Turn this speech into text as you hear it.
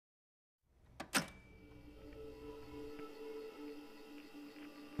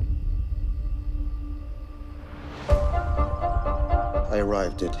I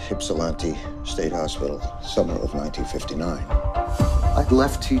arrived at Ypsilanti State Hospital, summer of 1959. I'd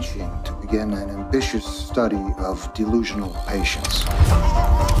left teaching to begin an ambitious study of delusional patients.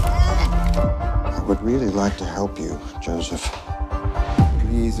 I would really like to help you, Joseph.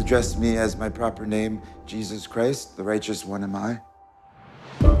 Please address me as my proper name, Jesus Christ, the righteous one am I.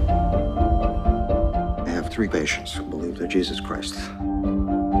 I have 3 patients who believe they're Jesus Christ.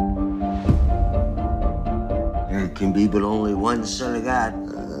 There can be but only one Son of God.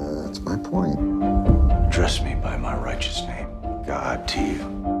 That's my point. Address me by my righteous name, God to you.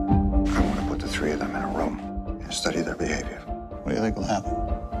 I want to put the 3 of them in a room and study their behavior. What do you think will happen?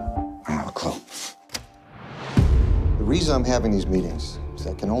 I don't have a clue. The reason I'm having these meetings is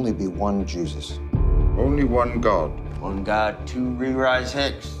there can only be one Jesus. Only one God. One God, 2 re-rise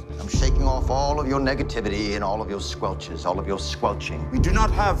Hicks. I'm shaking off all of your negativity and all of your squelches, all of your squelching. We do not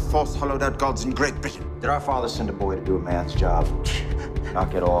have false, hollowed-out gods in Great Britain. Did our father send a boy to do a man's job?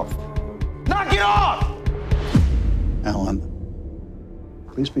 Knock it off. Knock it off! Alan,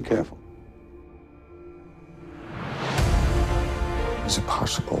 please be careful. Is it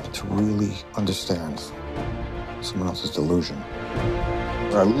possible to really understand someone else's delusion?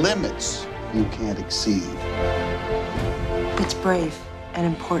 There are limits you can't exceed. It's brave and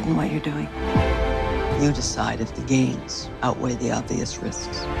important what you're doing. You decide if the gains outweigh the obvious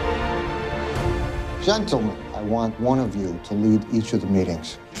risks. Gentlemen, I want one of you to lead each of the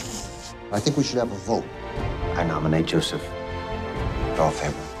meetings. I think we should have a vote. I nominate Joseph. All in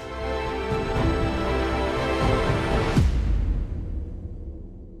favor?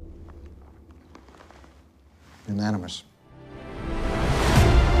 Unanimous.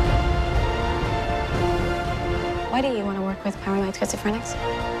 Why do you want to work with paranoid schizophrenics?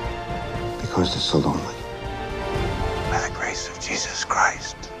 Because they're so lonely. By the grace of Jesus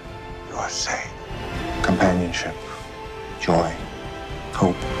Christ, you are saved. Companionship, joy,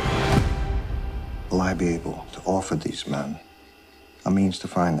 hope. Will I be able to offer these men a means to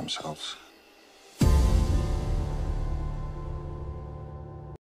find themselves?